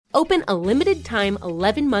Open a limited-time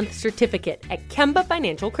 11-month certificate at Kemba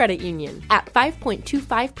Financial Credit Union. At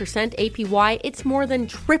 5.25% APY, it's more than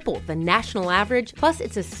triple the national average, plus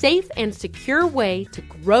it's a safe and secure way to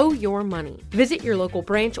grow your money. Visit your local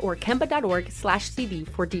branch or kemba.org/CD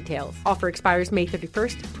for details. Offer expires May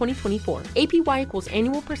 31st, 2024. APY equals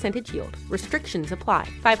annual percentage yield. Restrictions apply.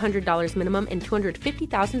 $500 minimum and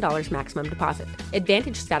 $250,000 maximum deposit.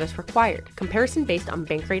 Advantage status required. Comparison based on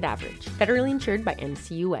bank rate average. Federally insured by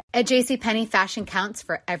NCUA. At JCPenney, fashion counts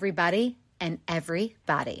for everybody and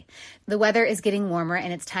everybody. The weather is getting warmer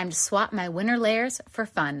and it's time to swap my winter layers for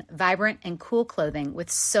fun, vibrant, and cool clothing. With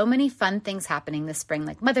so many fun things happening this spring,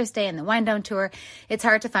 like Mother's Day and the Wind Down Tour, it's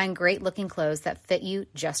hard to find great looking clothes that fit you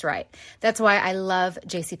just right. That's why I love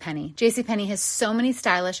JCPenney. JCPenney has so many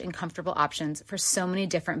stylish and comfortable options for so many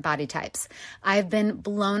different body types. I've been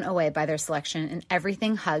blown away by their selection, and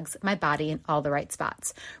everything hugs my body in all the right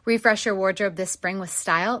spots. Refresh your wardrobe this spring with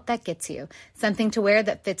style that gets you. Something to wear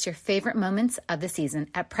that fits your favorite moments of the season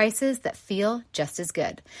at prices that feel just as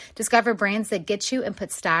good. Discover brands that get you and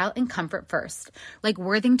put style and comfort first, like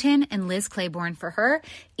Worthington and Liz Claiborne for her,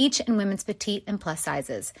 each in women's petite and plus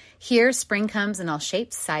sizes. Here, spring comes in all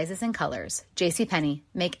shapes, sizes, and colors. JCPenney,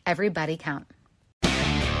 make everybody count.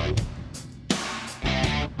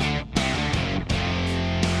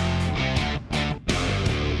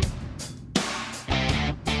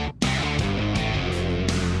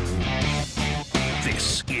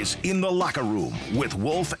 Is In the Locker Room with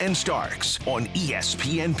Wolf and Starks on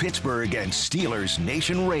ESPN Pittsburgh and Steelers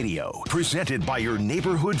Nation Radio. Presented by your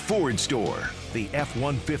neighborhood Ford store. The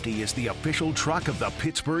F-150 is the official truck of the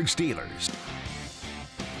Pittsburgh Steelers.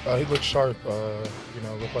 He looked sharp,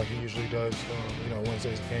 looked like he usually does.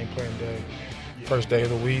 Wednesday's game plan day, first day of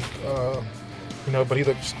the week. But he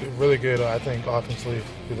looks really good. I think offensively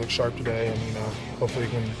he looks sharp today, and hopefully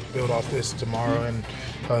he can build off this tomorrow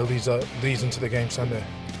and leads into the game Sunday.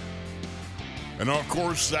 And of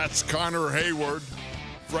course, that's Connor Heyward,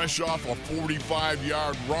 fresh off a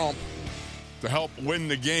 45-yard romp to help win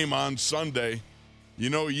the game on Sunday.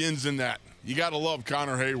 Yin's in that. You got to love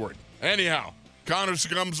Connor Heyward. Anyhow, Connor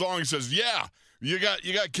comes along and says, "Yeah, you got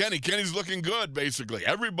Kenny. Kenny's looking good." Basically,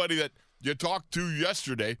 everybody that you talked to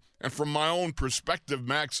yesterday, and from my own perspective,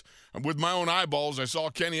 Max, with my own eyeballs, I saw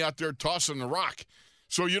Kenny out there tossing the rock.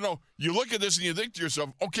 So you look at this and you think to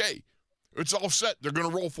yourself, okay, it's all set. They're going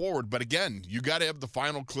to roll forward. But again, you got to have the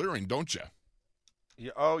final clearing, don't you?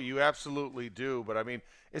 Yeah, you absolutely do. But,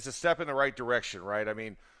 it's a step in the right direction, right?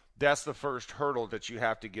 That's the first hurdle that you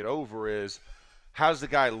have to get over is how's the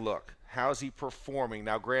guy look? How's he performing?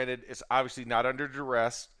 Now, granted, it's obviously not under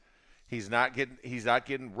duress. He's not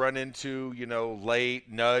getting run into, late,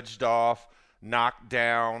 nudged off, knocked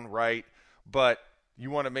down, right? But you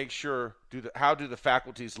want to make sure, how do the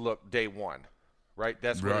faculties look day one, right?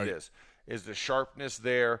 That's what it is. Is the sharpness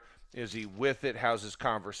there? Is he with it? How's his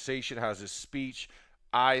conversation? How's his speech?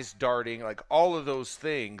 Eyes darting, like all of those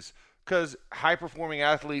things. Because high-performing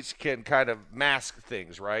athletes can kind of mask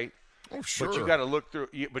things, right? Oh, sure. But you got to look through.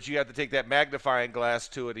 But you have to take that magnifying glass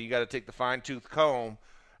to it, and you got to take the fine-tooth comb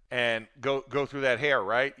and go through that hair,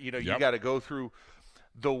 right? You got to go through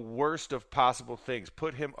the worst of possible things.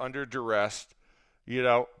 Put him under duress,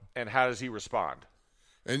 and how does he respond?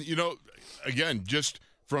 And, again, just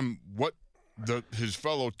from what his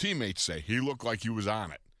fellow teammates say, he looked like he was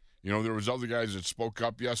on it. There was other guys that spoke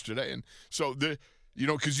up yesterday. And so,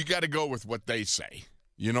 because you got to go with what they say.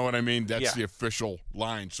 You know what I mean? That's the official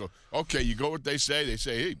line. So, okay, you go what they say. They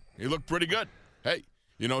say, hey, he looked pretty good. Hey,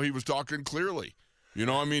 he was talking clearly.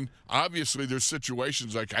 Obviously there's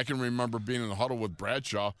situations like I can remember being in the huddle with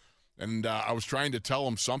Bradshaw, and I was trying to tell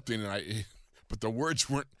him something, but the words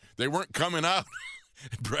weren't coming out.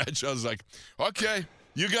 And Bradshaw's like, okay,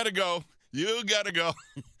 you got to go. You got to go.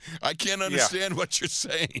 I can't understand what you're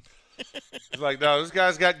saying. He's like, no, this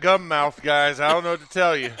guy's got gum mouth, guys. I don't know what to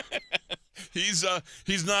tell you. He's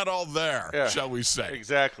not all there, shall we say.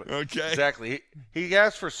 Exactly. Okay. Exactly. He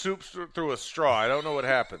asked for soup through a straw. I don't know what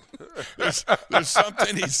happened. There's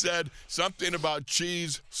something he said, something about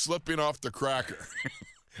cheese slipping off the cracker.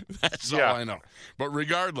 That's all I know. But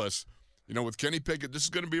regardless, with Kenny Pickett, this is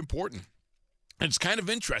going to be important. And it's kind of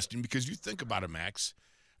interesting because you think about it, Max.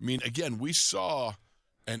 Again, we saw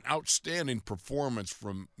an outstanding performance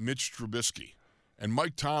from Mitch Trubisky. And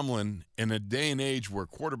Mike Tomlin, in a day and age where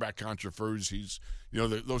quarterback controversies,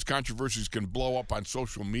 those controversies can blow up on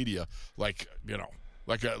social media like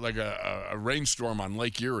a rainstorm on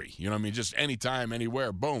Lake Erie. Just anytime,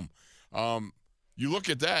 anywhere, boom. You look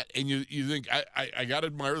at that and you think, I got to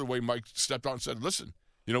admire the way Mike stepped out and said, listen,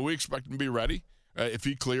 we expect him to be ready. If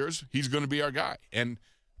he clears, he's going to be our guy. And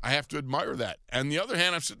I have to admire that. On the other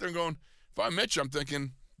hand, I'm sitting there going, if I'm Mitch, I'm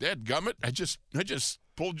thinking, dadgummit, I just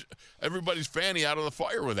pulled everybody's fanny out of the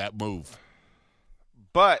fire with that move.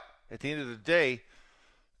 But at the end of the day,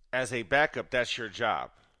 as a backup, that's your job,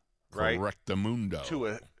 right?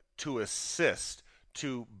 Correctamundo. To assist,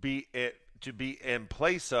 to be in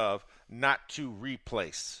place of, not to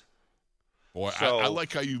replace. Boy, So, I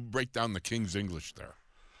like how you break down the King's English there.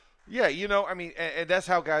 Yeah, I mean, and that's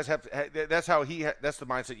how guys have to, that's the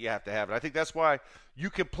mindset you have to have. And I think that's why you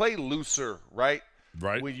can play looser, right?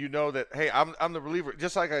 Right. When you know that, hey, I'm the reliever.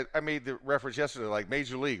 Just like I made the reference yesterday, like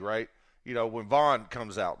Major League, right? When Vaughn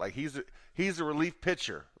comes out, like he's a relief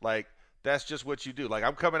pitcher. Like that's just what you do. Like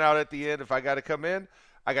I'm coming out at the end. If I got to come in,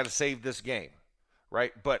 I got to save this game,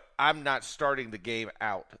 right? But I'm not starting the game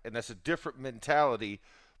out, and that's a different mentality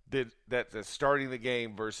that's starting the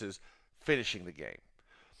game versus finishing the game.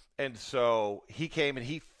 And so he came and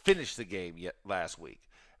he finished the game last week.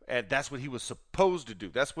 And that's what he was supposed to do.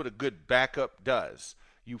 That's what a good backup does.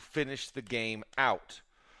 You finish the game out,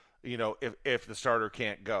 if the starter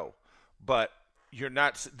can't go. But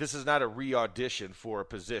this is not a re-audition for a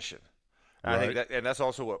position. Right. I think that's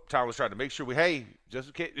also what Tom was trying to make sure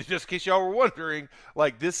just in case y'all were wondering,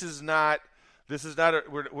 like we're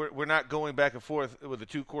not going back and forth with a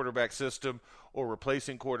 2-quarterback system or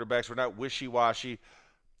replacing quarterbacks. We're not wishy-washy.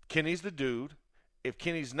 Kenny's the dude. If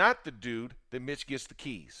Kenny's not the dude, then Mitch gets the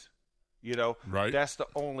keys. Right. That's the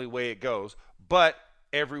only way it goes. But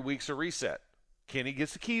every week's a reset. Kenny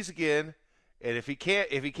gets the keys again, and if he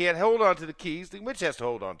can't hold on to the keys, then Mitch has to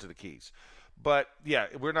hold on to the keys. But yeah,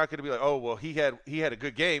 we're not going to be like, oh well, he had a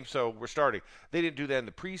good game, so we're starting. They didn't do that in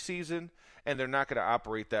the preseason, and they're not going to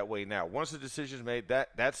operate that way now. Once the decision's made,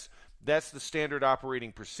 that's the standard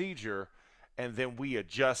operating procedure, and then we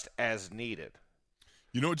adjust as needed.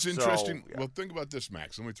 It's interesting. Yeah. Well, think about this,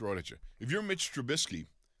 Max. Let me throw it at you. If you're Mitch Trubisky,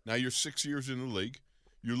 now you're 6 years in the league,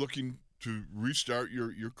 you're looking to restart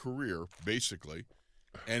your career, basically,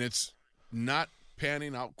 and it's not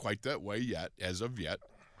panning out quite that way yet, as of yet,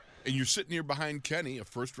 and you're sitting here behind Kenny, a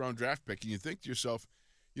first-round draft pick, and you think to yourself,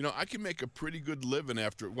 I can make a pretty good living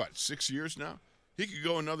after, 6 years now? He could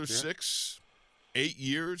go another 6, 8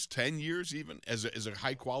 years, 10 years even, as a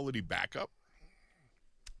high-quality backup.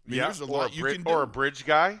 I mean, there's a lot you can do. Or a bridge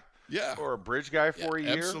guy. Yeah. Or a bridge guy for a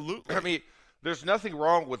year. Absolutely. I mean, there's nothing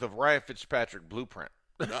wrong with a Ryan Fitzpatrick blueprint.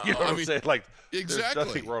 No, you know what I'm saying? Like, exactly. There's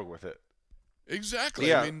nothing wrong with it. Exactly.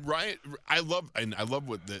 Yeah. I mean, Ryan, I love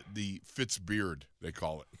what the Fitzbeard, they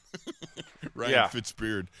call it. Ryan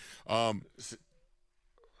Fitzbeard. But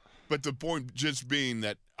the point just being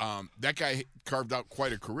that that guy carved out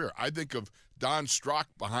quite a career. I think of Don Strock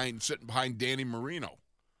sitting behind Danny Marino.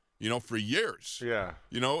 For years. Yeah.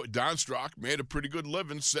 Don Strock made a pretty good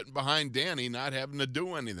living sitting behind Danny, not having to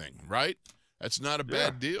do anything, right? That's not a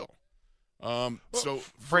bad deal.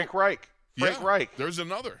 Frank Reich. Reich. There's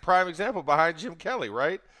another. Prime example behind Jim Kelly,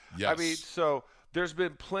 right? Yes. I mean, so there's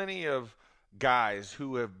been plenty of guys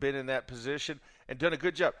who have been in that position and done a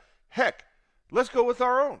good job. Heck, let's go with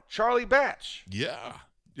our own, Charlie Batch. Yeah.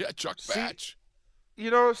 Yeah, Chuck Batch.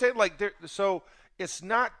 You know what I'm saying? Like, it's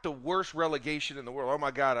not the worst relegation in the world. Oh,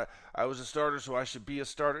 my God, I was a starter, so I should be a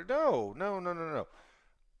starter. No.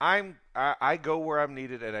 I go where I'm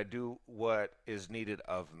needed, and I do what is needed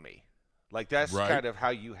of me. Like, that's kind of how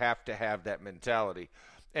you have to have that mentality.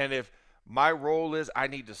 And if my role is I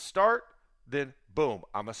need to start, then, boom,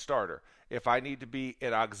 I'm a starter. If I need to be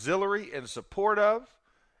an auxiliary in support of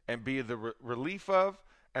and be the relief of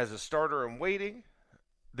as a starter in waiting,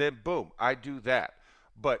 then, boom, I do that.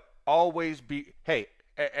 But always be, hey,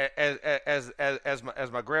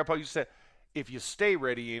 as my grandpa used to say, if you stay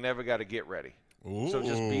ready, you never got to get ready. Ooh. So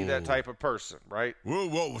just be that type of person, right?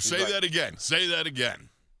 Whoa. Say that again. Say that again.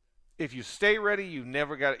 If you stay ready, you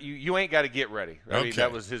never got you ain't got to get ready. I mean,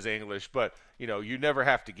 that was his English, but you never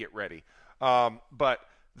have to get ready. But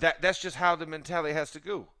that's just how the mentality has to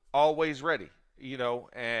go. Always ready,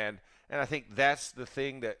 and I think that's the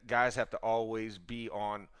thing that guys have to always be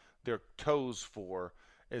on their toes for.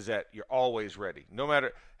 Is that you're always ready, no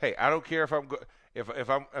matter. Hey, I don't care if I'm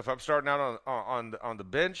starting out on the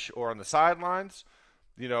bench or on the sidelines,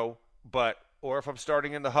 or if I'm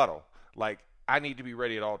starting in the huddle. Like, I need to be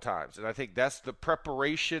ready at all times, and I think that's the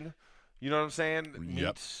preparation. You know what I'm saying?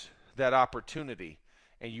 Meets that opportunity,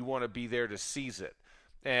 and you want to be there to seize it.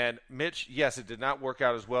 And Mitch, yes, it did not work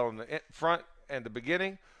out as well in the front and the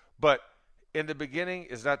beginning, but in the beginning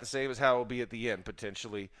is not the same as how it will be at the end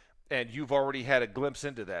potentially. And you've already had a glimpse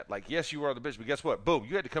into that. Like, yes, you were on the bench, but guess what? Boom,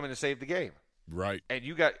 you had to come in and save the game. Right. And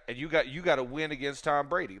you got to win against Tom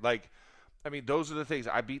Brady. Like, I mean, those are the things.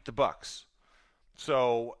 I beat the Bucs.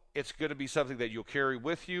 So it's going to be something that you'll carry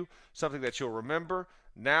with you, something that you'll remember.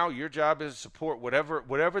 Now your job is to support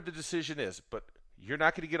whatever the decision is, but you're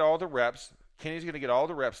not going to get all the reps. Kenny's going to get all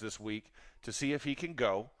the reps this week to see if he can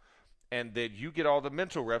go, and then you get all the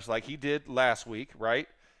mental reps like he did last week, right?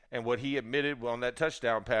 And what he admitted on that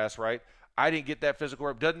touchdown pass, right? I didn't get that physical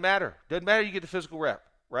rep. Doesn't matter. Doesn't matter you get the physical rep,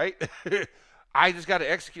 right? I just got to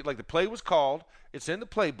execute. Like the play was called. It's in the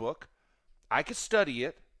playbook. I could study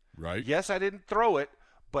it. Right. Yes, I didn't throw it,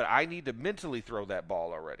 but I need to mentally throw that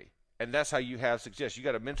ball already. And that's how you have success. You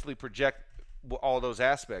got to mentally project all those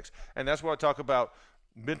aspects. And that's why I talk about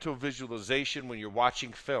mental visualization when you're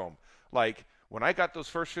watching film. Like when I got those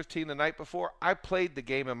first 15 the night before, I played the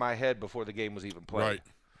game in my head before the game was even played.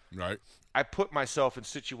 Right. I put myself in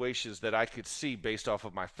situations that I could see based off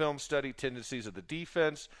of my film study, tendencies of the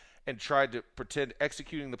defense, and tried to pretend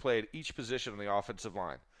executing the play at each position on the offensive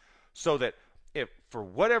line. So that if for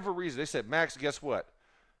whatever reason they said, Max, guess what?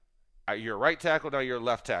 You're a right tackle, now you're a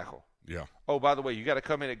left tackle. Yeah. Oh, by the way, you got to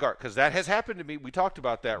come in at guard. Because that has happened to me. We talked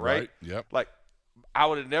about that, right? Yep. Like, I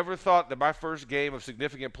would have never thought that my first game of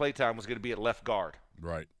significant playtime was going to be at left guard.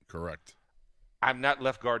 Right. Correct. I'm not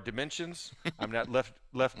left guard dimensions. I'm not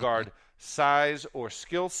left guard size or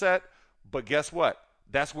skill set. But guess what?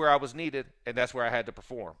 That's where I was needed, and that's where I had to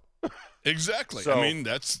perform. Exactly. So, I mean,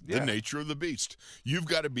 that's the nature of the beast. You've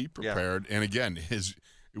got to be prepared. Yeah. And again,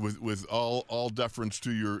 with all deference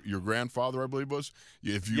to your grandfather, I believe was,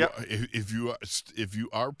 if you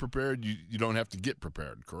are prepared, you don't have to get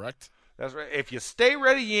prepared. Correct. That's right. If you stay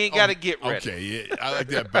ready, you ain't got to get ready. Okay, yeah, I like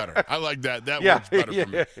that better. I like that. That works better for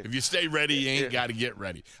me. If you stay ready, you ain't got to get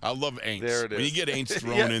ready. I love ain'ts. There it is. When you get ain'ts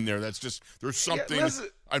thrown in there, that's just there's something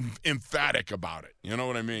emphatic about it. You know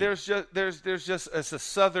what I mean? There's just it's a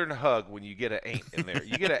southern hug when you get an ain't in there.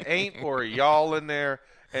 You get an ain't or a y'all in there,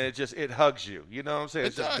 and it hugs you. You know what I'm saying?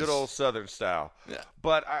 It's just good old southern style. Yeah.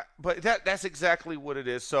 But that's exactly what it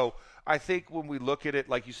is. So I think when we look at it,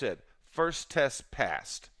 like you said, first test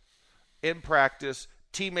passed. In practice,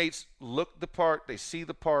 teammates look the part, they see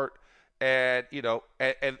the part, and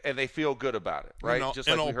and they feel good about it, right? And just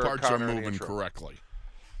like all parts are moving correctly.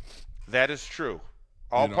 That is true.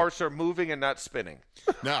 All parts are moving and not spinning.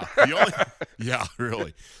 Now,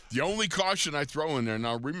 really. The only caution I throw in there,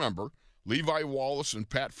 now remember, Levi Wallace and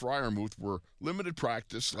Pat Freiermuth were limited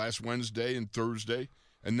practice last Wednesday and Thursday,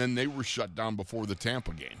 and then they were shut down before the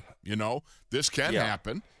Tampa game. This can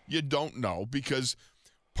happen. You don't know because –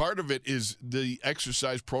 part of it is the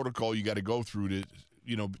exercise protocol you got to go through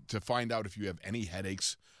to find out if you have any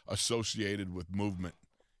headaches associated with movement.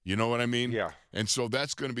 You know what I mean? Yeah. And so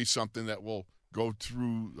that's going to be something that will go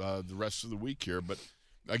through the rest of the week here. But,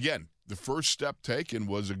 again, the first step taken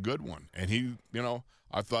was a good one. And he,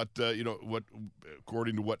 I thought, what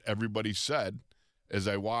according to what everybody said as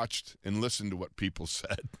I watched and listened to what people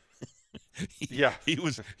said, he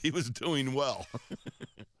was doing well.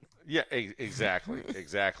 Yeah, exactly.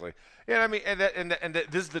 And I mean, and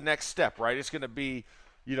this is the next step, right? It's going to be,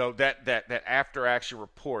 that after action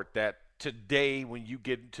report. That today, when you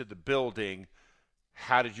get into the building,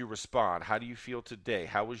 how did you respond? How do you feel today?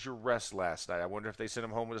 How was your rest last night? I wonder if they sent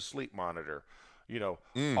him home with a sleep monitor.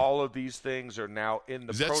 All of these things are now in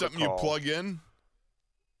the protocol. Is that something you plug in?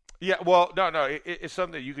 Yeah. Well, no. It's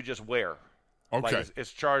something that you could just wear. Okay. Like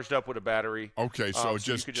it's charged up with a battery. Okay, so it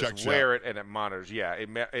just you could checks just wear out. it and it monitors. Yeah,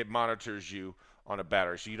 it monitors you on a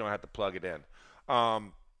battery, so you don't have to plug it in.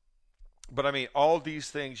 But I mean, all these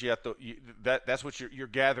things you have to. That's what you're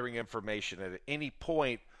gathering information at any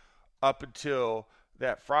point up until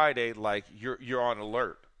that Friday. Like you're on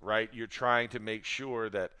alert, right? You're trying to make sure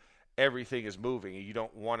that everything is moving, and you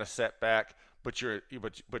don't want a setback, but you're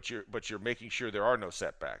making sure there are no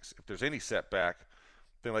setbacks. If there's any setback,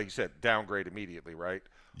 then, like you said, downgrade immediately, right?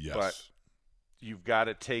 Yes. But you've got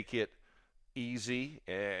to take it easy,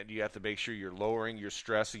 and you have to make sure you're lowering your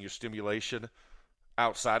stress and your stimulation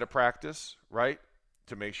outside of practice, right,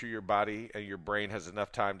 to make sure your body and your brain has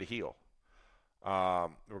enough time to heal.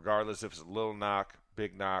 Regardless if it's a little knock,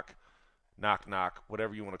 big knock, knock,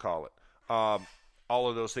 whatever you want to call it. All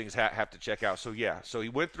of those things have to check out. So he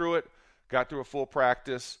went through it, got through a full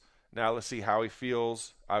practice. Now let's see how he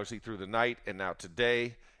feels, obviously, through the night and now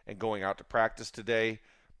today and going out to practice today,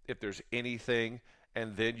 if there's anything,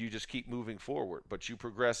 and then you just keep moving forward. But you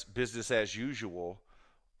progress business as usual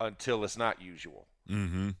until it's not usual.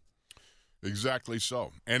 Mm-hmm. Exactly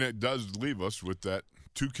so. And it does leave us with that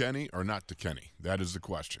to Kenny or not to Kenny. That is the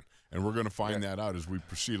question. And we're going to find that out as we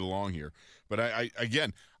proceed along here. But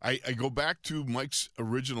I go back to Mike's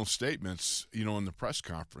original statements, in the press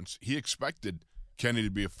conference. He expected Kenny to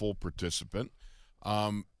be a full participant.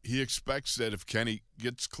 He expects that if Kenny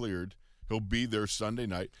gets cleared, he'll be there Sunday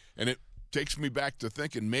night. And it takes me back to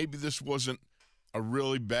thinking maybe this wasn't a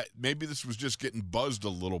really bad – maybe this was just getting buzzed a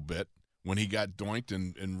little bit when he got doinked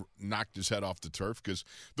and knocked his head off the turf, because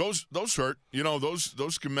those hurt. You know,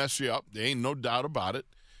 those can mess you up. There ain't no doubt about it.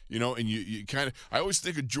 You know, and you kind of – I always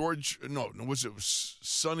think of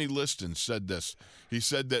Sonny Liston said this. He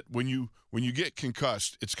said that when you get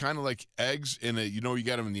concussed, it's kind of like eggs in a – you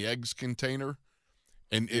got them in the eggs container,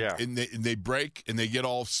 and they break and they get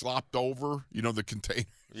all slopped over, the container.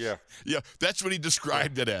 Yeah. Yeah, that's what he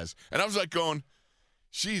described it as. And I was like going,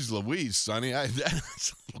 geez Louise, Sonny,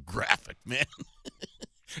 that's a little graphic, man.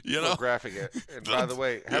 A little graphic. And by the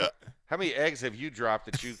way, how many eggs have you dropped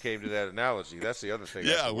that you came to that analogy? That's the other thing.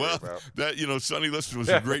 Yeah, well, that Sonny Liston was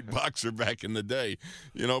a great boxer back in the day,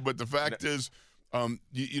 But the fact is,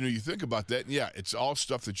 you think about that, and it's all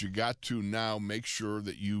stuff that you got to now make sure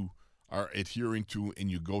that you are adhering to,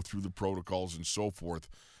 and you go through the protocols and so forth.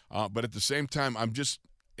 But at the same time,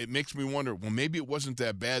 it makes me wonder. Well, maybe it wasn't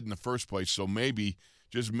that bad in the first place, so maybe.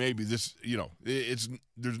 Just maybe this,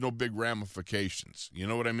 there's no big ramifications. You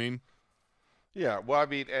know what I mean? Yeah. Well, I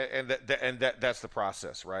mean, that's the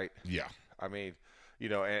process, right? Yeah. I mean,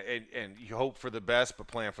 and you hope for the best, but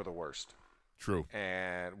plan for the worst. True.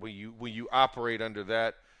 And when you operate under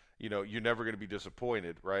that, you're never going to be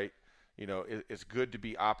disappointed, right? It's good to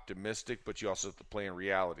be optimistic, but you also have to plan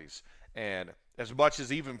realities. And as much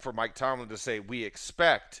as even for Mike Tomlin to say we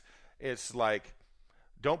expect, it's like,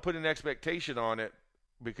 don't put an expectation on it,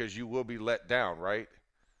 because you will be let down, right?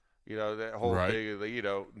 That whole big,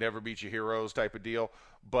 never beat your heroes type of deal.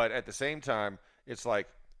 But at the same time, it's like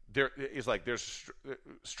there's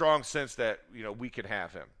strong sense that, we can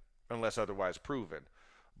have him unless otherwise proven.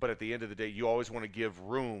 But at the end of the day, you always want to give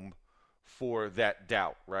room for that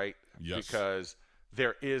doubt, right? Yes. Because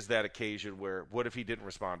there is that occasion where, what if he didn't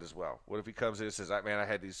respond as well? What if he comes in and says, man, I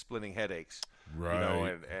had these splitting headaches. Right.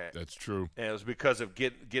 And that's true. And it was because of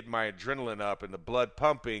getting my adrenaline up and the blood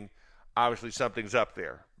pumping. Obviously, something's up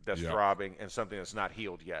there that's throbbing and something that's not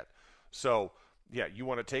healed yet. So, you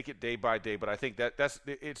want to take it day by day. But I think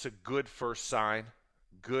it's a good first sign,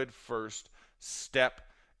 good first step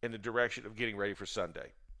in the direction of getting ready for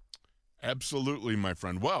Sunday. Absolutely, my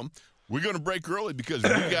friend. Well, we're going to break early because we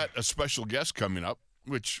got a special guest coming up,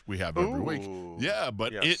 which we have every week. Yeah,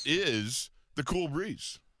 but it is the Cool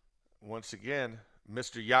Breeze. Once again,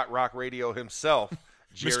 Mr. Yacht Rock Radio himself,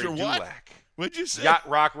 Jerry Mr. What? Dulac. What'd you say? Yacht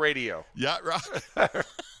Rock Radio. Yacht Rock?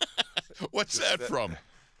 What's that from?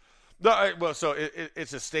 No, well, so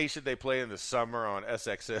it's a station they play in the summer on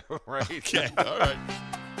SXM, right? Okay, all right.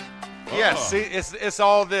 Yeah, see, it's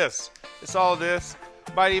all this. It's all this.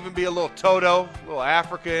 Might even be a little Toto, a little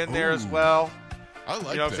Africa in there as well. I like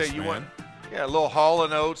what this, I'm saying? You man. want, a little Hall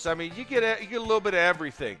 & Oates. I mean, you get a little bit of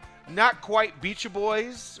everything. Not quite Beach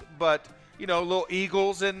Boys, but, little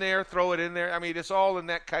Eagles in there, throw it in there. I mean, it's all in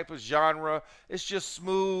that type of genre. It's just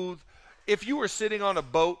smooth. If you were sitting on a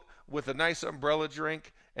boat with a nice umbrella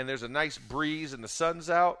drink and there's a nice breeze and the sun's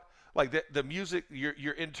out, like the music,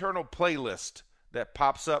 your internal playlist that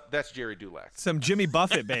pops up, that's Jerry Dulac. Some Jimmy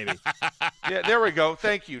Buffett, baby. Yeah, there we go.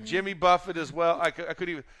 Thank you. Jimmy Buffett as well. I could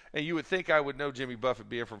even, and you would think I would know Jimmy Buffett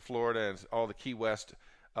being from Florida and all the Key West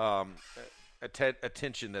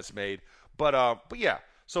attention that's made. But yeah,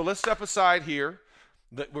 so let's step aside here.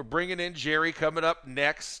 We're bringing in Jerry coming up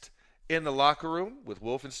next in the locker room with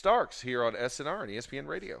Wolf and Starks here on SNR and ESPN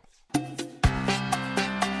Radio.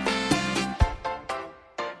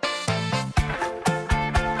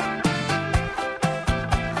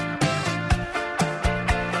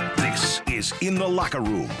 This is In the Locker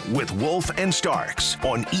Room with Wolf and Starks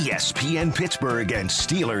on ESPN Pittsburgh and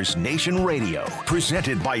Steelers Nation Radio.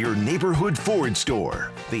 Presented by your neighborhood Ford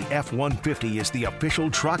store. The F-150 is the official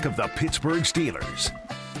truck of the Pittsburgh Steelers.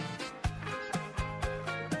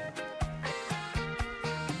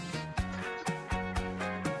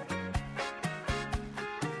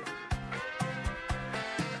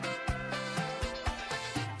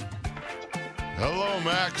 Hello,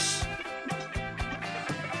 Max.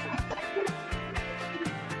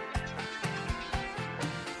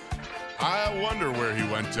 I wonder where he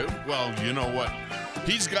went to. Well, you know what?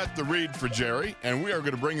 He's got the read for Jerry, and we are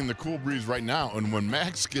going to bring in the Cool Breeze right now. And when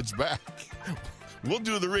Max gets back, we'll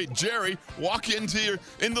do the read. Jerry, walk into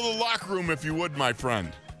the locker room if you would, my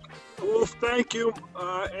friend. Wolf, thank you.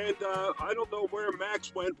 And I don't know where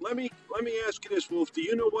Max went. Let me ask you this, Wolf. Do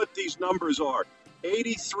you know what these numbers are?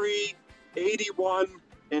 83, 81,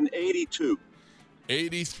 and 82.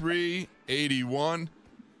 83, 81,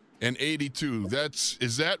 and 82.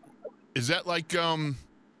 Is that like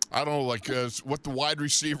I don't know, like what the wide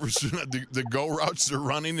receivers, the go routes they're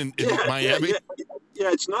running in Miami?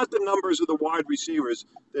 it's not the numbers of the wide receivers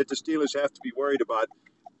that the Steelers have to be worried about.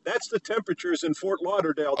 That's the temperatures in Fort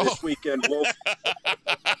Lauderdale this weekend, Wolf,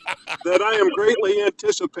 that I am greatly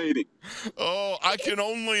anticipating. Oh, I can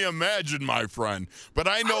only imagine, my friend. But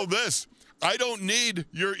I know this. I don't need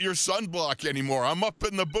your sunblock anymore. I'm up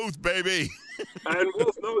in the booth, baby. And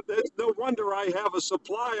Wolf, no wonder I have a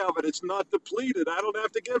supply of it. It's not depleted. I don't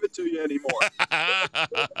have to give it to you anymore.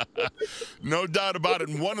 No doubt about it.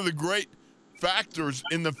 And one of the great factors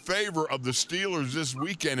in the favor of the Steelers this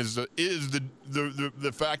weekend is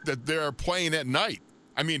the fact that they're playing at night.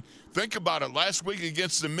 I mean, think about it. Last week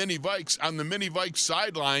against the Mini Vikes, on the Mini Vikes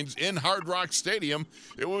sidelines in Hard Rock Stadium,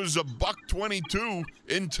 it was a $122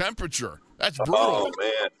 in temperature. That's brutal. Oh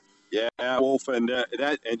man, yeah, Wolf, and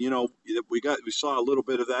we saw a little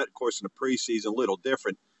bit of that, of course, in the preseason, a little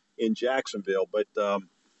different in Jacksonville, but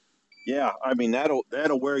yeah, I mean that'll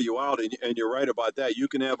wear you out, and you're right about that. You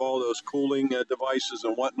can have all those cooling devices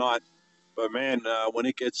and whatnot, but man, when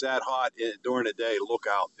it gets that hot during the day, look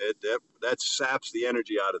out. That saps the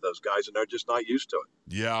energy out of those guys, and they're just not used to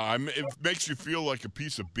it. Yeah, it makes you feel like a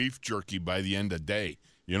piece of beef jerky by the end of the day.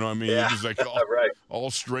 You know what I mean? Yeah. You're just like all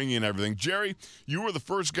stringy and everything. Jerry, you were the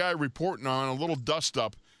first guy reporting on a little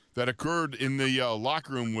dust-up that occurred in the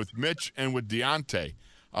locker room with Mitch and with Deontay.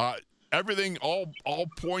 Everything all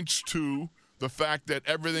points to the fact that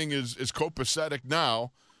everything is copacetic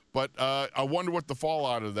now, but I wonder what the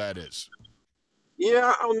fallout of that is.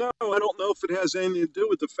 Yeah, I don't know. I don't know if it has anything to do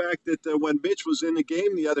with the fact that when Mitch was in the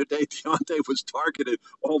game the other day, Deontay was targeted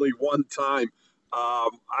only one time.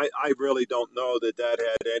 I really don't know that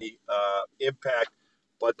had any impact,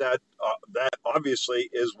 but that obviously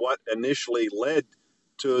is what initially led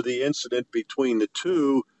to the incident between the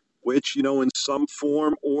two, which, in some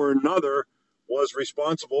form or another was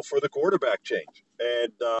responsible for the quarterback change.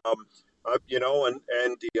 And,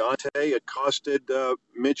 and Deontay accosted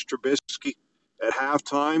Mitch Trubisky at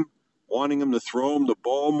halftime, wanting him to throw him the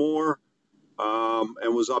ball more,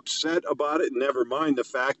 and was upset about it. Never mind the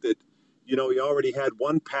fact that, he already had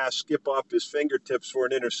one pass skip off his fingertips for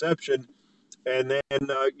an interception, and then,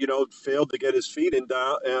 failed to get his feet in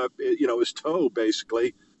down, his toe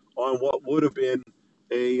basically on what would have been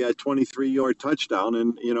a 23-yard touchdown.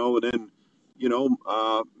 And,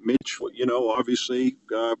 Mitch, obviously,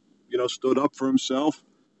 stood up for himself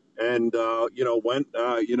and, went,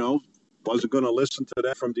 wasn't going to listen to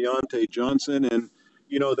that from Deontay Johnson. And,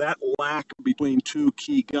 that lack between two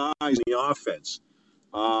key guys in the offense,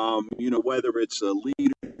 whether it's a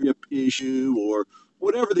leadership issue or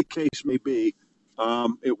whatever the case may be,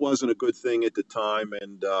 it wasn't a good thing at the time.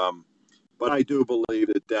 And, but I do believe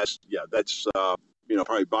that's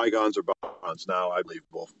probably bygones are bygones now, I believe,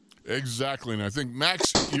 Wolf. Exactly. And I think,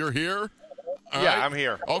 Max, you're here. All yeah, right? I'm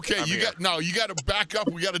here. Okay, I'm you here. got to back up.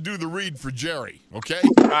 We got to do the read for Jerry, okay?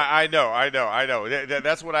 I know.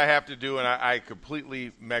 That's what I have to do, and I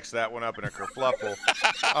completely messed that one up in a kerfluffle.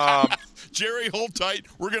 Jerry, hold tight.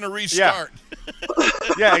 We're going to restart.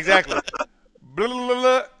 Yeah, exactly. Blah, blah, blah,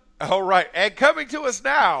 blah. All right, and coming to us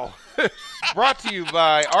now, brought to you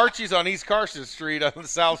by Archie's on East Carson Street on the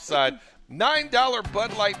south side. $9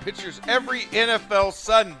 Bud Light pitchers every NFL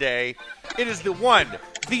Sunday. It is the one,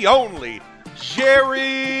 the only,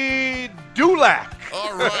 Jerry Dulac.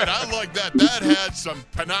 All right, I like that. That had some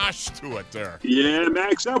panache to it there. Yeah,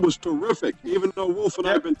 Max, that was terrific, even though Wolf and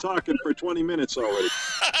I have been talking for 20 minutes already.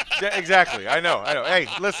 Yeah, exactly, I know. Hey,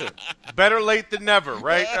 listen, better late than never,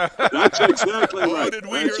 right? That's exactly right. Oh, did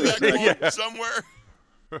we hear that quote somewhere?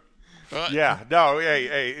 Yeah, no,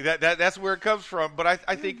 hey, that's where it comes from. But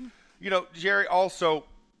I think, Jerry, also,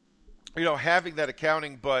 having that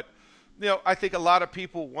accounting, but, I think a lot of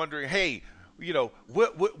people wondering, hey,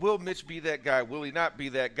 will Mitch be that guy? Will he not be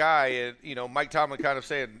that guy? And, Mike Tomlin kind of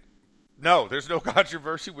saying, no, there's no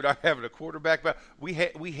controversy. We're not having a quarterback. But we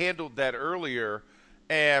handled that earlier.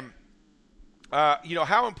 And,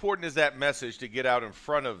 how important is that message to get out in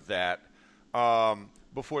front of that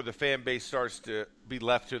before the fan base starts to be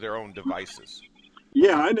left to their own devices?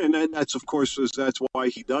 Yeah, and that's, of course, that's why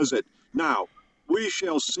he does it. Now, we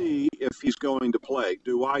shall see if he's going to play.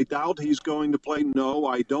 Do I doubt he's going to play? No,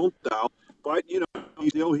 I don't doubt. But,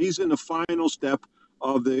 he's in the final step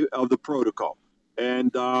of the protocol.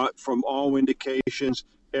 And from all indications,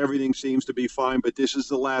 everything seems to be fine. But this is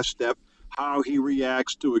the last step, how he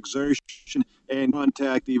reacts to exertion and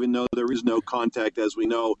contact, even though there is no contact, as we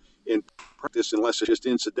know, in practice, unless it's just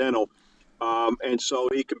incidental. And so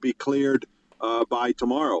he can be cleared by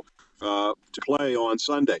tomorrow to play on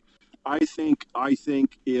Sunday. I think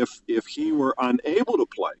if he were unable to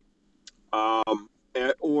play,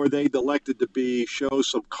 or they'd elected to show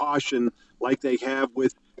some caution like they have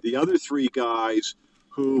with the other three guys,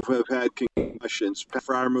 who have had concussions. Pat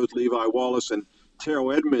Freiermuth, Levi Wallace, and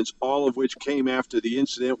Terrell Edmonds, all of which came after the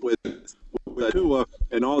incident with Tua,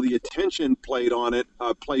 and all the attention placed on it.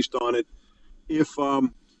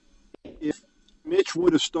 If Mitch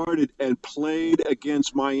would have started and played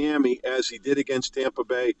against Miami as he did against Tampa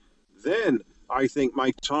Bay, then I think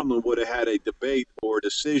Mike Tomlin would have had a debate or a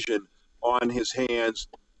decision on his hands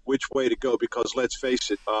which way to go. Because let's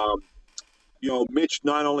face it, Mitch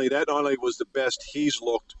not only was the best he's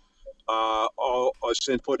looked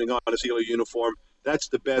since putting on a Steeler uniform, that's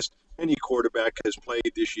the best any quarterback has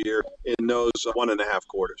played this year in those 1.5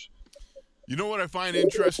 quarters. You know what I find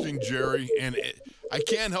interesting, Jerry, and I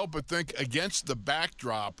can't help but think against the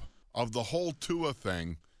backdrop of the whole Tua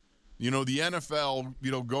thing, the NFL,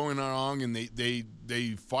 going along and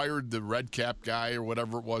they fired the red cap guy or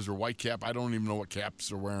whatever it was, or white cap. I don't even know what caps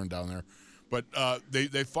they're wearing down there. But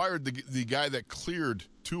they fired the guy that cleared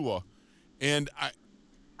Tua. And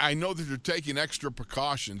I know that they're taking extra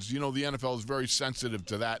precautions. The NFL is very sensitive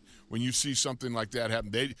to that. When you see something like that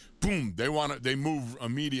happen, they move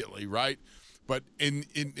immediately, right? But in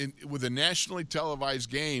with a nationally televised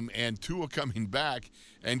game and Tua coming back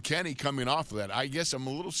and Kenny coming off of that, I guess I'm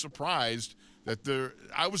a little surprised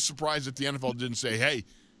I was surprised that the NFL didn't say, hey,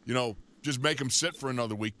 just make him sit for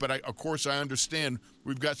another week. But of course I understand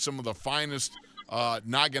we've got some of the finest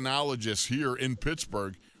Naganologists here in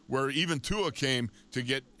Pittsburgh, where even Tua came to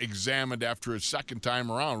get examined after his second time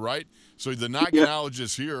around, right? So the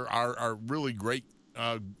Naganologists here are really great,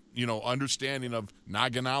 understanding of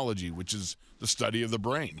Naganology, which is the study of the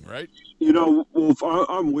brain, right? Wolf,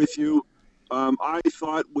 I'm with you. I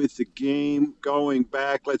thought with the game going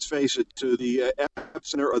back, let's face it, to the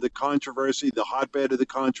epicenter of the controversy, the hotbed of the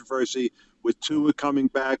controversy, with Tua coming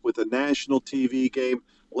back with a national TV game,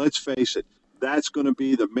 let's face it, that's going to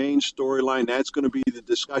be the main storyline. That's going to be the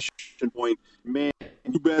discussion point. Man,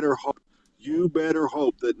 you better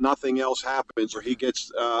hope that nothing else happens or he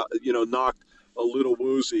gets, knocked a little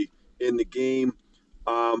woozy in the game.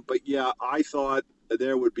 But yeah, I thought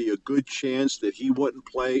there would be a good chance that he wouldn't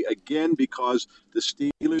play again, because the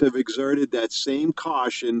Steelers have exerted that same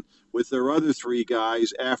caution with their other 3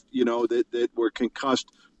 guys after, that were concussed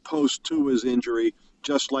post Tua's injury,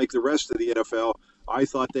 just like the rest of the NFL. I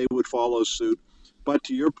thought they would follow suit. But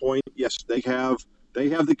to your point, yes, they have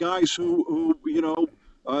the guys who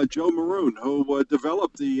Joe Maroon, who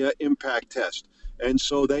developed the impact test. And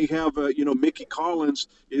so they have, Mickey Collins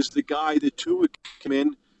is the guy that Tua came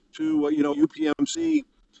in to, UPMC.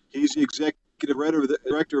 He's the executive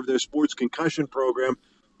director of their sports concussion program.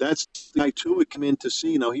 That's the guy Tua came in to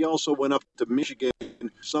see. Now, he also went up to Michigan,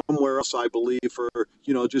 somewhere else, I believe, for,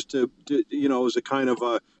 just to as a kind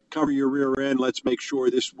of cover your rear end. Let's make sure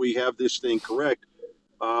we have this thing correct.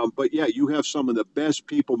 But yeah, you have some of the best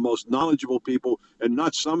people, most knowledgeable people, and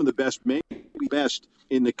not some of the best, maybe best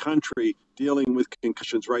in the country dealing with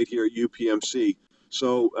concussions right here at UPMC.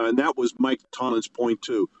 So, and that was Mike Tomlin's point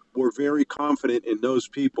too. We're very confident in those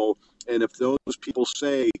people, and if those people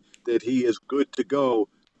say that he is good to go,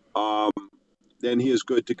 then he is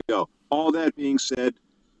good to go. All that being said,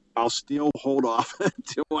 I'll still hold off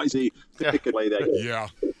until I see Pickett play that game. Yeah,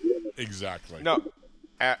 exactly. No,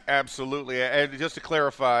 absolutely. And just to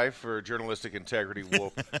clarify for journalistic integrity,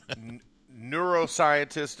 Wolf,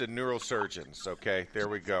 neuroscientists and neurosurgeons. Okay, there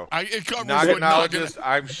we go. It covers Naganologist.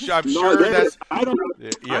 I'm sure that's. I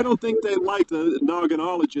don't think they like the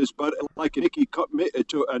Naganologist, but like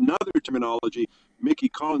to another terminology, Mickey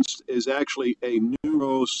Collins is actually a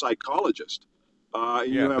neuropsychologist.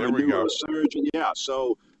 You have a neurosurgeon. Yeah,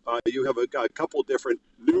 so you have a couple different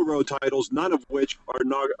neuro titles, none of which are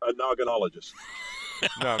a Naganologist.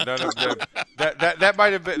 No, none of them. That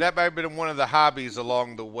might have been one of the hobbies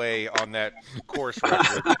along the way on that course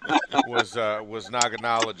record was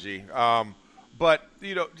Naganology. But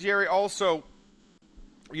Jerry, also,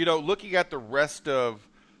 looking at the rest of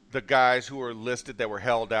the guys who are listed that were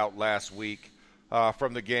held out last week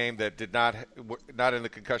from the game that did not in the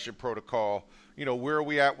concussion protocol. Where are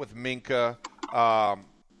we at with Minka,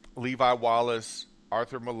 Levi Wallace,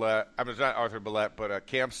 Arthur Millette? I mean, not Arthur Millette, but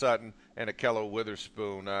Cam Sutton and Akello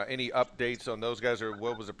Witherspoon. Any updates on those guys, or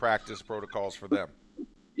what was the practice protocols for them?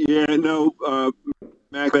 Yeah, no,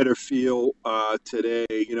 Mac better feel today.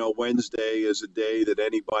 Wednesday is a day that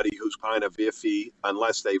anybody who's kind of iffy,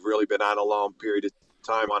 unless they've really been on a long period of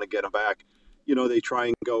time, want to get them back. They try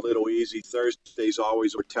and go a little easy. Thursday's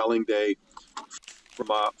always a telling day from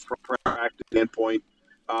practice standpoint.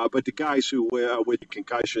 But the guys who with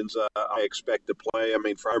concussions, I expect to play. I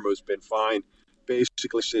mean, Freiermuth's been fine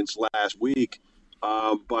basically since last week.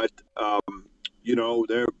 But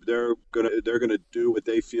they're gonna do what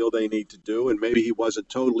they feel they need to do, and maybe he wasn't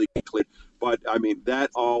totally clear, but I mean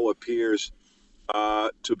that all appears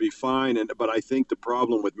to be fine. But I think the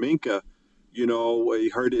problem with Minka, he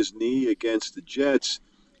hurt his knee against the Jets,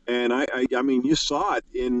 and I mean you saw it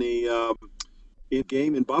in the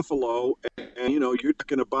game in Buffalo, and you're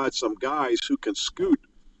talking about some guys who can scoot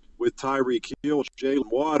with Tyreek Hill,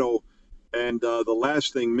 Jalen Waddle. And the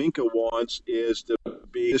last thing Minka wants is to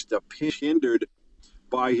be just a pinch hindered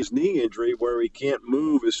by his knee injury where he can't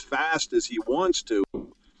move as fast as he wants to.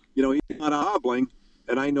 He's not hobbling,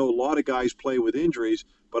 and I know a lot of guys play with injuries,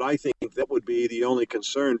 but I think that would be the only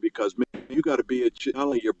concern because you got to be not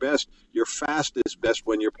only your best, your fastest best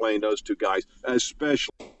when you're playing those two guys, especially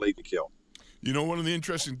to kill. One of the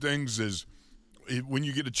interesting things is when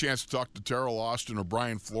you get a chance to talk to Terrell Austin or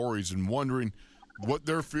Brian Flores and wondering what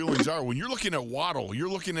their feelings are. When you're looking at Waddle, you're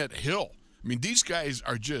looking at Hill. I mean, these guys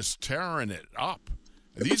are just tearing it up.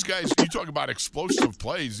 These guys, you talk about explosive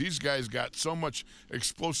plays. These guys got so much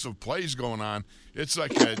explosive plays going on. It's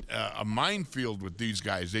like a minefield with these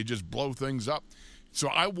guys. They just blow things up. So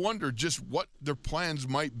I wonder just what their plans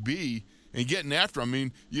might be in getting after them. I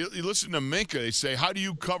mean, you listen to Minka. They say, how do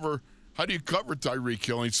you cover Tyreek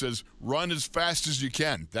Hill? And he says, run as fast as you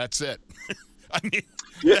can. That's it. I mean,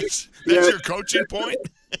 that's your coaching point?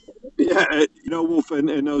 Yeah, Wolf,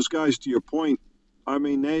 and those guys, to your point, I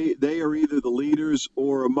mean, they are either the leaders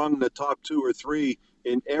or among the top 2 or 3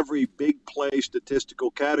 in every big play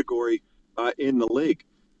statistical category in the league.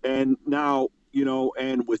 And now,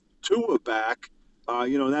 and with Tua back,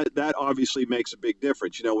 that obviously makes a big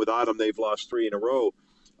difference. Without him, they've lost 3 in a row.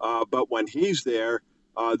 But when he's there,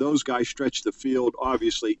 those guys stretch the field,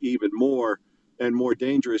 obviously, even more and more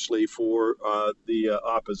dangerously for the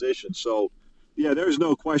opposition. So, yeah, there's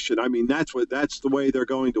no question. I mean, that's the way they're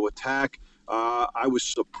going to attack. I was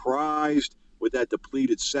surprised with that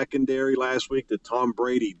depleted secondary last week that Tom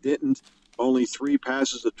Brady didn't. Only 3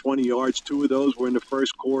 passes of 20 yards. 2 of those were in the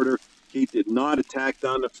first quarter. He did not attack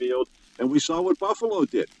down the field. And we saw what Buffalo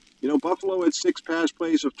did. Buffalo had 6 pass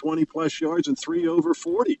plays of 20-plus yards and 3 over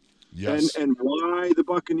 40. Yes. And why the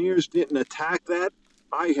Buccaneers didn't attack that,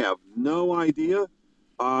 I have no idea,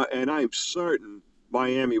 and I'm certain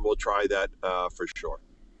Miami will try that for sure.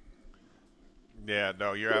 Yeah,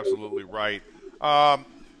 no, you're absolutely right. I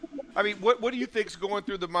mean, what do you think's going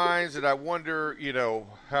through the minds? And I wonder,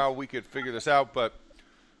 how we could figure this out. But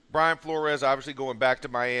Brian Flores obviously going back to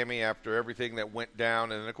Miami after everything that went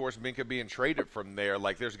down, and of course Minka being traded from there.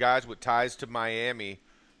 Like, there's guys with ties to Miami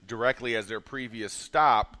directly as their previous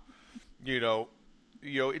stop.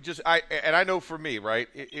 It just I know for me, right,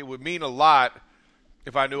 it would mean a lot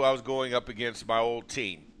if I knew I was going up against my old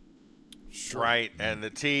team, sure. Right, and the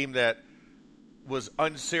team that was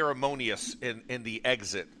unceremonious in the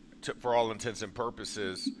exit for all intents and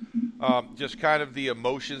purposes. Just kind of the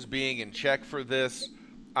emotions being in check for this.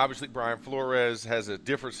 Obviously, Brian Flores has a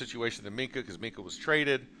different situation than Minka because Minka was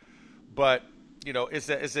traded, but it's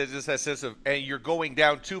just that sense of, and you're going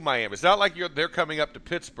down to Miami. It's not like they're coming up to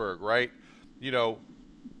Pittsburgh, right?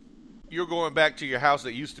 You're going back to your house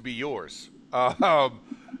that used to be yours.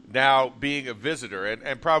 Now being a visitor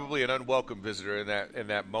and probably an unwelcome visitor in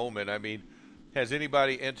that moment. I mean, has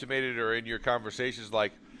anybody intimated or in your conversations,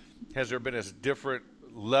 like, has there been a different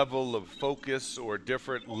level of focus or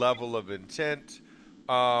different level of intent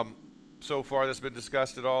so far that's been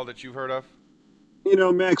discussed at all that you've heard of?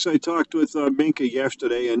 Max, I talked with Minka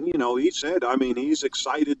yesterday, and, he said, I mean, he's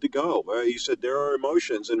excited to go. He said there are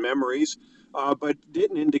emotions and memories, but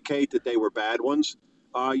didn't indicate that they were bad ones.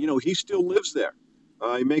 He still lives there.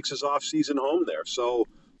 He makes his off-season home there. So,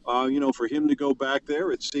 for him to go back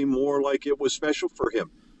there, it seemed more like it was special for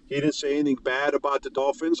him. He didn't say anything bad about the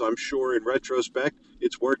Dolphins. I'm sure in retrospect,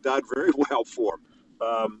 it's worked out very well for him.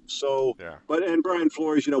 And Brian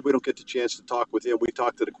Flores, we don't get the chance to talk with him. We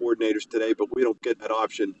talked to the coordinators today, but we don't get that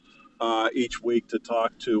option each week to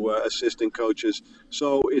talk to assistant coaches.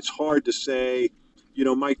 So it's hard to say.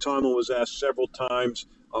 Mike Tomlin was asked several times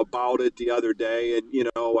about it the other day, and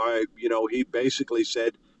he basically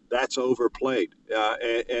said that's overplayed. But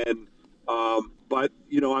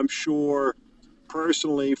I'm sure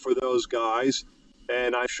personally for those guys,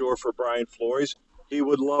 and I'm sure for Brian Flores, he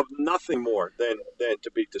would love nothing more than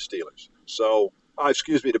to beat the Steelers. So,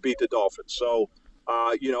 to beat the Dolphins. So,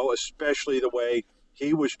 especially the way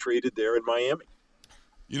he was treated there in Miami.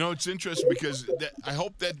 It's interesting because I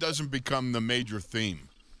hope that doesn't become the major theme.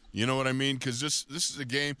 You know what I mean? Because this is a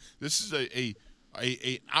game. This is a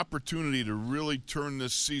opportunity to really turn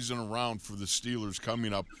this season around for the Steelers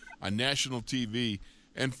coming up on national TV.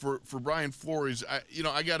 And for Brian Flores,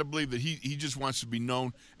 I got to believe that he just wants to be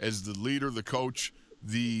known as the leader, the coach,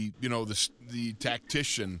 the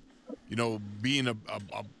tactician, being a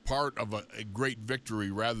part of a great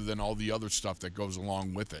victory rather than all the other stuff that goes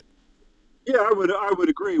along with it. Yeah, I would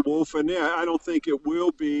agree, Wolf. And yeah, I don't think it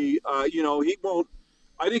will be. He won't.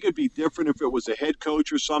 I think it'd be different if it was a head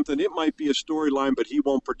coach or something. It might be a storyline, but he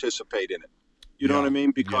won't participate in it. You know what I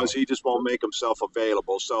mean? Because he just won't make himself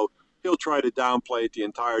available. So he'll try to downplay it the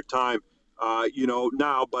entire time.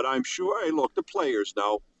 Now, but I'm sure. Hey, look, the players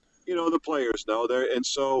know. The players know. And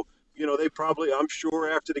so they probably. I'm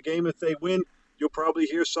sure after the game, if they win, you'll probably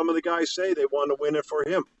hear some of the guys say they want to win it for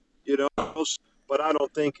him. But I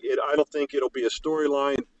don't think it'll be a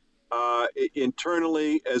storyline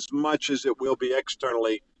internally as much as it will be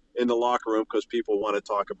externally in the locker room because people want to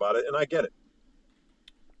talk about it, and I get it.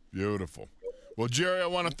 Beautiful. Well, Jerry, I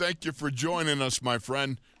want to thank you for joining us, my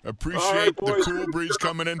friend. Appreciate the cool breeze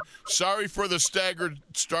coming in. Sorry for the staggered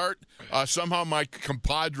start. Somehow my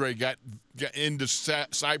compadre got into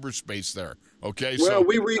cyberspace there. Okay. Well,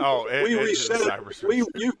 we reset it.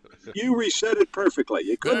 You reset it perfectly.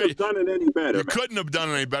 You couldn't have done it any better. You couldn't have done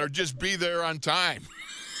it any better. Just be there on time.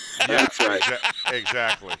 Yeah, that's right.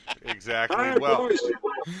 Exactly. All right, well, boys.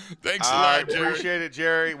 Thanks a lot, Jerry. Appreciate it,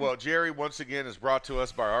 Jerry. Well, Jerry, once again, is brought to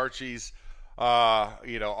us by Archie's,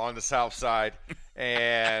 on the south side.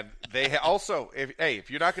 And they also,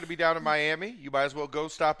 if you're not going to be down in Miami, you might as well go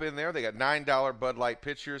stop in there. They got $9 Bud Light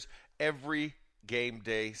pitchers every game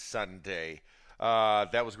day Sunday.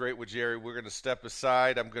 That was great with Jerry. We're going to step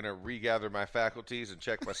aside. I'm going to regather my faculties and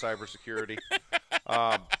check my cybersecurity.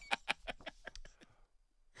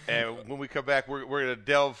 And when we come back, we're going to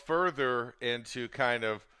delve further into kind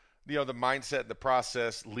of, the mindset and the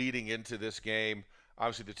process leading into this game.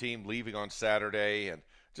 Obviously, the team leaving on Saturday and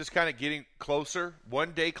just kind of getting closer,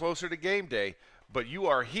 one day closer to game day. But you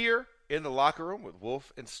are here in the locker room with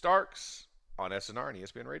Wolf and Starks on SNR and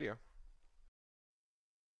ESPN Radio.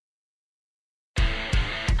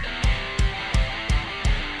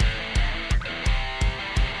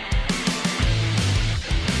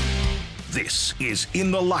 This is In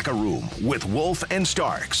the Locker Room with Wolf and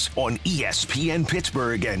Starks on ESPN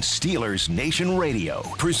Pittsburgh and Steelers Nation Radio.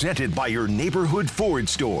 Presented by your neighborhood Ford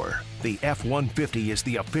store. The F-150 is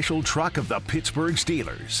the official truck of the Pittsburgh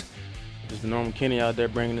Steelers. Just the normal Kenny out there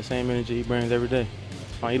bringing the same energy he brings every day.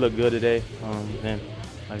 It's fine. He looked good today. And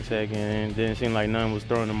like I said again, it didn't seem like none was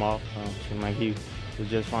throwing him off. It seemed like he was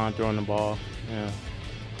just fine throwing the ball.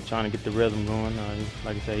 Trying to get the rhythm going.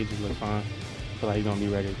 Like I said, he just looked fine. I feel like he's going to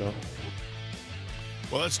be ready to go.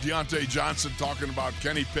 Well, that's Deontay Johnson talking about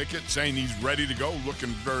Kenny Pickett, saying he's ready to go, looking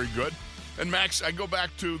very good. And, Max, I go back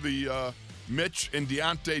to the Mitch and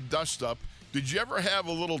Deontay dust-up. Did you ever have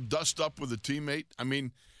a little dust-up with a teammate? I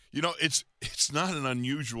mean, it's not an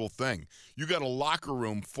unusual thing. You got a locker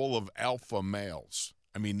room full of alpha males.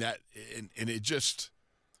 I mean, that and it just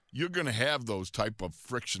 – you're going to have those type of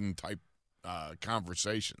friction-type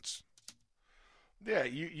conversations. Yeah,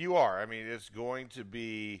 you are. I mean, it's going to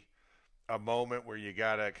be – a moment where you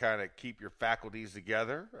got to kind of keep your faculties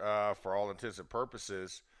together for all intents and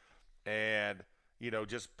purposes and,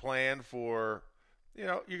 just plan for,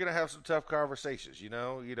 you're going to have some tough conversations,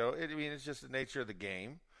 it's just the nature of the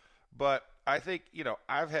game. But I think,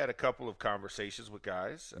 I've had a couple of conversations with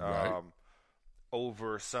guys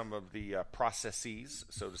over some of the processes,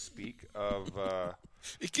 so to speak, of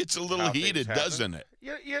it gets a little heated, doesn't it?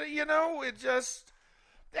 It just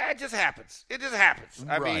happens. It just happens.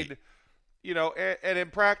 I mean, and in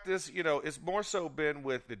practice, it's more so been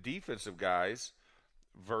with the defensive guys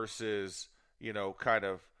versus, kind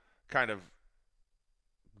of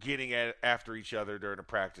getting after each other during a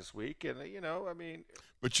practice week. And,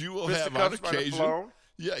 but you will have on occasion,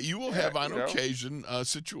 you will have on occasion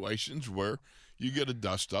situations where you get a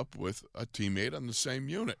dust up with a teammate on the same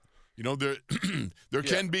unit. There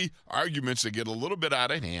can be arguments that get a little bit out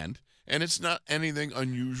of hand. And it's not anything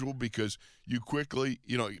unusual because you quickly,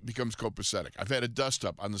 it becomes copacetic. I've had a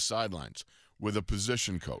dust-up on the sidelines with a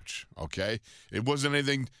position coach, okay? It wasn't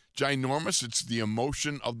anything ginormous. It's the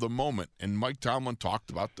emotion of the moment. And Mike Tomlin talked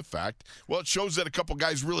about the fact, it shows that a couple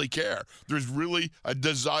guys really care. There's really a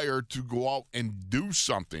desire to go out and do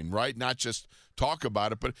something, right? Not just talk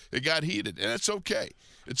about it, but it got heated. And it's okay.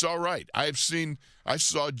 It's all right. I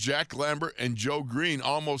saw Jack Lambert and Joe Green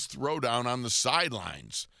almost throw down on the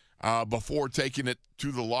sidelines before taking it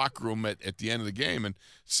to the locker room at the end of the game and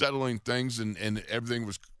settling things and everything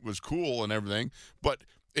was cool and everything. But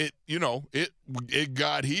it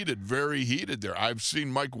got heated, very heated there. I've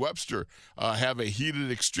seen Mike Webster have a heated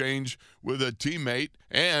exchange with a teammate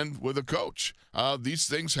and with a coach. These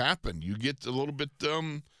things happen. You get a little bit,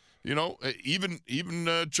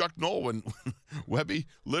 even Chuck Noll, when Webby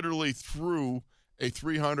literally threw a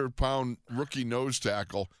 300-pound rookie nose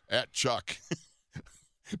tackle at Chuck.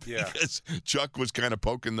 Because Chuck was kind of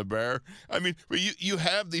poking the bear. I mean, you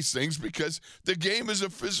have these things because the game is a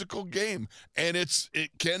physical game, and it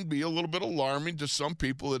can be a little bit alarming to some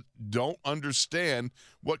people that don't understand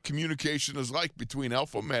what communication is like between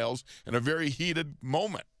alpha males in a very heated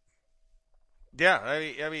moment. Yeah,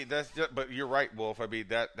 I mean but you're right, Wolf. I mean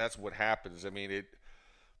that's what happens. I mean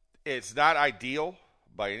it's not ideal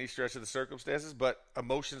by any stretch of the circumstances, but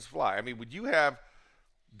emotions fly. I mean, would you have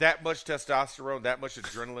that much testosterone, that much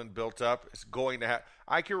adrenaline built up, it's going to have.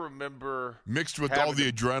 I can remember mixed with all the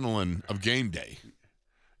adrenaline of game day.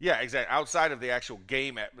 Yeah, exactly. Outside of the actual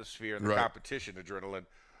game atmosphere and the competition adrenaline,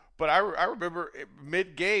 but I remember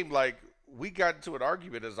mid-game, like we got into an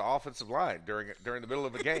argument as an offensive line during the middle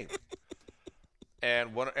of a game,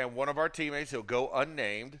 and one of our teammates, he'll go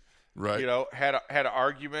unnamed, right? Had an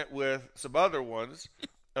argument with some other ones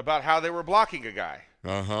about how they were blocking a guy.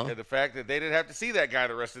 And the fact that they didn't have to see that guy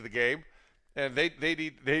the rest of the game, and they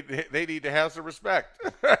need to have some respect.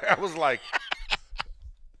 I was like,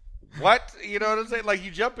 what? You know what I'm saying? Like, you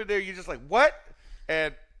jump in there, you're just like, what?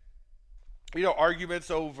 And arguments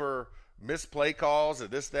over missed play calls and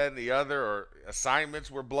this, that, and the other, or assignments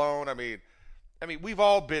were blown. I mean, we've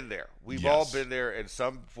all been there. We've all been there in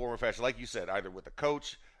some form or fashion, like you said, either with a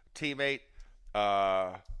coach, teammate,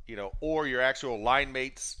 or your actual line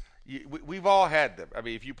mates. We've all had them. I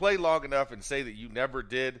mean, if you play long enough and say that you never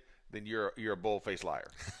did, then you're a bull-faced liar.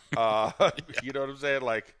 You know what I'm saying?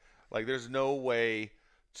 Like there's no way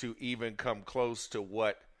to even come close to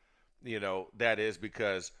what that is,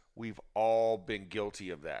 because we've all been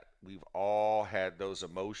guilty of that. We've all had those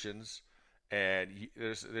emotions, and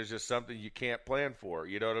there's just something you can't plan for.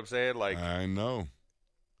 You know what I'm saying? Like, I know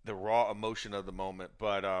the raw emotion of the moment.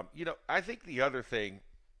 But I think the other thing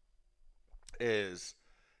is,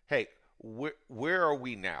 hey, where are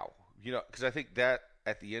we now? Because I think that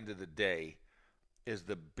at the end of the day is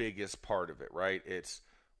the biggest part of it, right? It's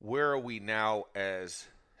where are we now as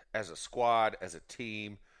a squad, as a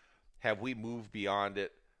team? Have we moved beyond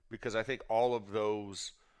it? Because I think all of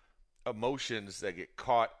those emotions that get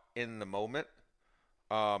caught in the moment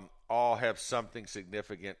all have something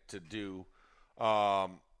significant to do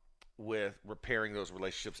with repairing those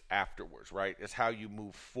relationships afterwards, right? It's how you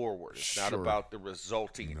move forward. It's not about the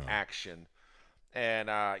resulting action. And,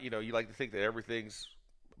 you like to think that everything's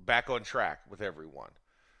back on track with everyone.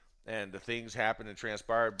 And the things happen and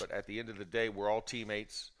transpire, but at the end of the day, we're all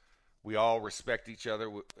teammates. We all respect each other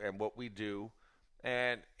and what we do.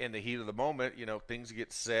 And in the heat of the moment, things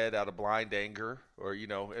get said out of blind anger, or,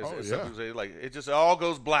 as some people say, like, it just all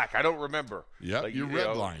goes black. I don't remember. Yeah, like, you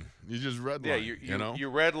red line. You just red line. Yeah, you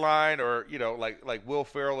red line, or, like Will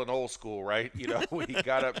Ferrell in Old School, right? When he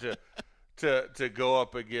got up to go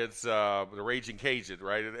up against the Raging Cajun,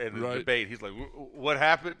 right? And the debate, he's like, what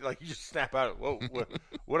happened? Like, you just snap out. Whoa,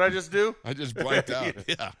 what'd I just do? I just blanked out.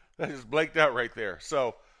 Yeah. I just blanked out right there.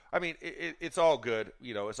 So, I mean, it's all good.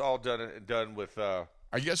 It's all done with.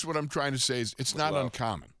 I guess what I'm trying to say is it's not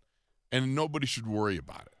uncommon, and nobody should worry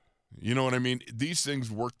about it. You know what I mean? These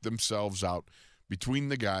things work themselves out between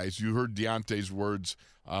the guys. You heard Deontay's words.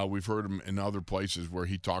 We've heard him in other places where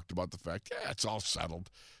he talked about the fact, it's all settled.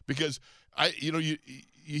 Because you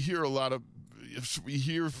hear a lot of, we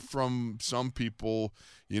hear from some people,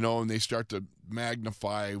 and they start to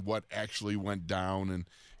magnify what actually went down, and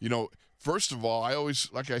first of all, I always,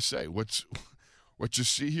 like I say, what you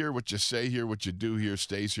see here, what you say here, what you do here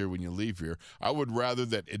stays here when you leave here. I would rather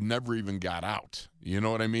that it never even got out. You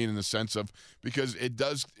know what I mean? In the sense of, because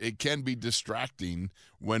it can be distracting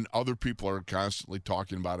when other people are constantly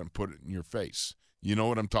talking about it and put it in your face. You know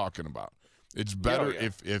what I'm talking about? It's better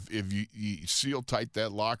if you seal tight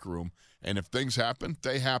that locker room, and if things happen,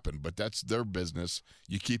 they happen. But that's their business.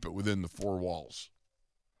 You keep it within the four walls.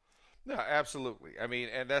 No, absolutely. I mean,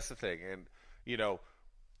 and that's the thing. And,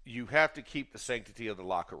 you have to keep the sanctity of the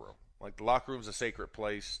locker room. Like, the locker room's a sacred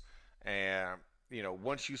place. And,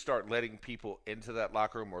 once you start letting people into that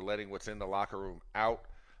locker room, or letting what's in the locker room out,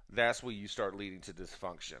 that's when you start leading to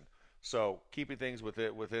dysfunction. So keeping things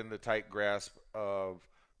within the tight grasp of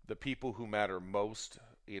the people who matter most,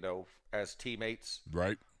 as teammates.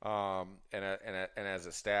 Right. And as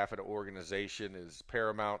a staff and an organization is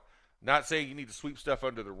paramount. Not saying you need to sweep stuff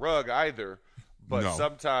under the rug either, but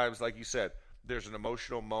sometimes, like you said, there's an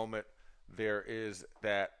emotional moment. There is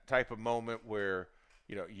that type of moment where,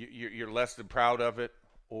 you're less than proud of it,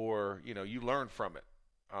 or you learn from it,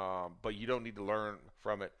 but you don't need to learn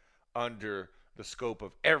from it under the scope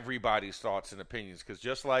of everybody's thoughts and opinions, because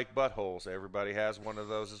just like buttholes, everybody has one of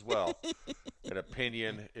those as well. An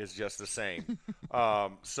opinion is just the same.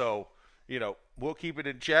 So we'll keep it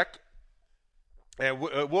in check, and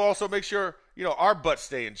we'll also make sure our butts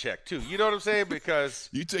stay in check too. You know what I'm saying? Because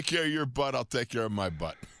you take care of your butt, I'll take care of my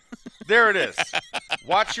butt. There it is.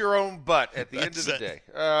 Watch your own butt at the end of the day.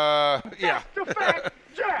 Yeah. Yeah.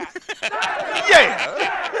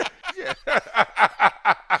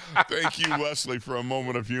 Thank you, Wesley, for a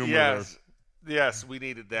moment of humor. Yes. There. Yes, we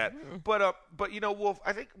needed that. But Wolf,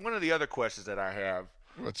 I think one of the other questions that I have.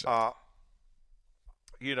 What's that?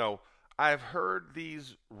 I've heard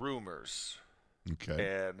these rumors.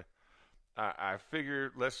 Okay. And I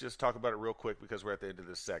figured let's just talk about it real quick because we're at the end of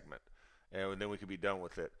this segment, and then we can be done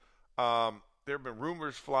with it. There have been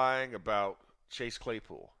rumors flying about Chase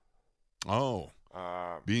Claypool. Oh,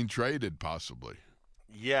 being traded possibly.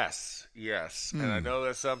 Yes. And I know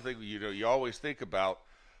that's something you always think about.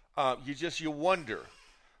 You wonder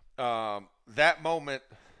that moment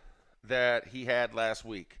that he had last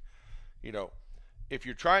week. If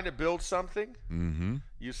you're trying to build something,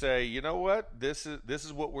 you say, you know what, this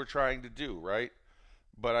is what we're trying to do, right?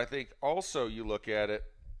 But I think also you look at it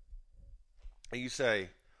and you say,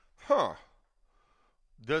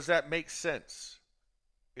 does that make sense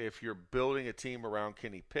if you're building a team around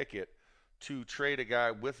Kenny Pickett to trade a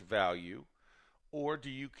guy with value, or do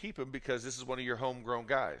you keep him because this is one of your homegrown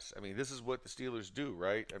guys? I mean, this is what the Steelers do,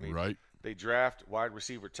 right? I mean, right. They draft wide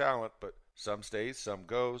receiver talent, but some stays, some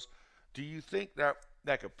goes. Do you think that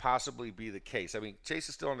could possibly be the case? I mean, Chase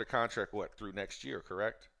is still under contract, through next year,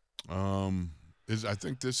 correct? I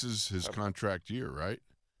think this is his contract year, right?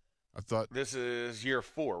 I thought this is year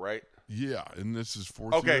 4, right? Yeah, and this is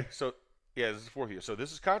fourth year. Okay, so this is 4th year. So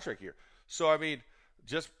this is contract year. So I mean,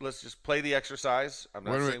 let's just play the exercise. I'm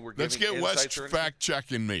not saying we're giving Let's get West fact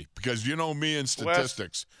checking me, because me and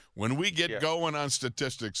statistics. When we get going on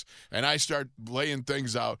statistics and I start laying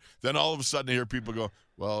things out, then all of a sudden I hear people go,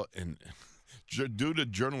 well, and due to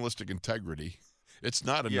journalistic integrity, it's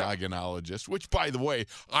not a nogginologist, which, by the way,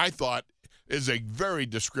 I thought is a very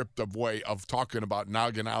descriptive way of talking about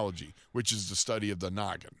nogginology, which is the study of the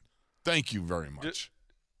noggin. Thank you very much.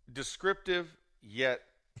 Descriptive, yet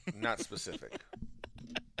not specific.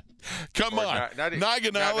 Come on.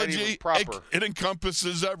 Nogginology, it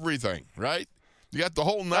encompasses everything, right? You got the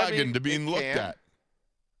whole noggin to being looked at.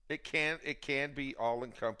 It can be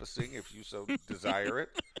all-encompassing if you so desire it,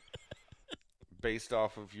 based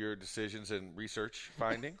off of your decisions and research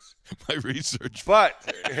findings. My research.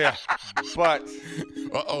 But.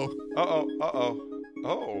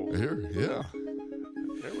 Oh. Here, yeah.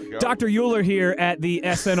 There we go. Dr. Euler here at the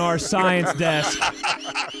SNR Science Desk.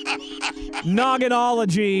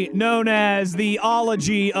 Nogginology, known as the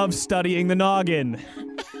ology of studying the noggin.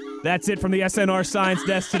 That's it from the SNR Science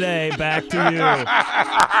Desk today. Back to you.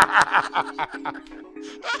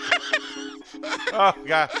 Oh,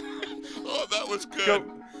 God. Oh, that was good.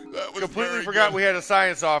 That was completely forgot we had a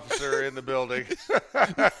science officer in the building.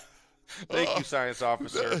 Thank you, science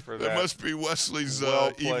officer, for that. That must be Wesley's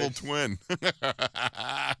evil twin.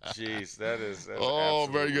 Jeez, that's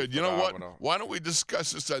very good. You know phenomenal. what? Why don't we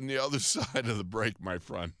discuss this on the other side of the break, my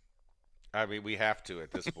friend? I mean, we have to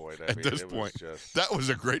at this point. That was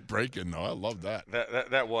a great break-in, though. I love that.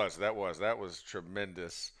 That was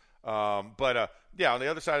tremendous. On the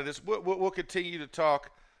other side of this, we'll continue to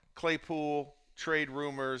talk Claypool, trade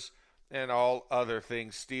rumors, and all other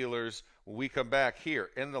things Steelers when we come back here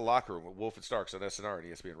in the locker room with Wolf and Starks on SNR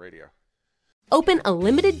and ESPN Radio. Open a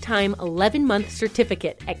limited-time 11-month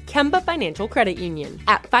certificate at Kemba Financial Credit Union.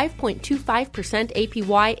 At 5.25%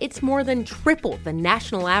 APY, it's more than triple the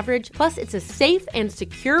national average, plus it's a safe and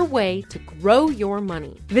secure way to grow your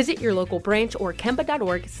money. Visit your local branch or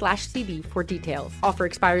kemba.org/cb for details. Offer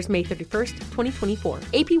expires May 31st, 2024.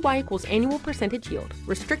 APY equals annual percentage yield.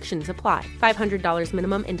 Restrictions apply. $500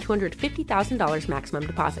 minimum and $250,000 maximum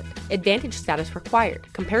deposit. Advantage status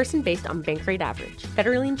required. Comparison based on bank rate average.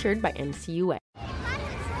 Federally insured by NCUA.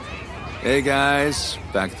 Hey guys,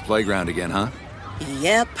 back at the playground again, huh?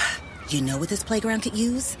 Yep. You know what this playground could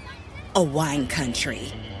use? A wine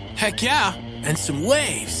country. Heck yeah, and some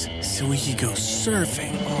waves so we could go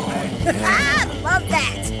surfing. Oh, yeah. Love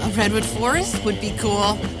that. A redwood forest would be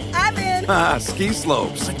cool. I'm in. Ski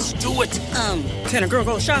slopes. Let's do it. Can a girl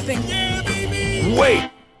go shopping? Yeah, baby.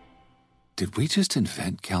 Wait. Did we just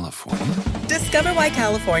invent California? Discover why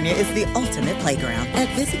California is the ultimate playground at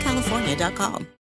visitcalifornia.com.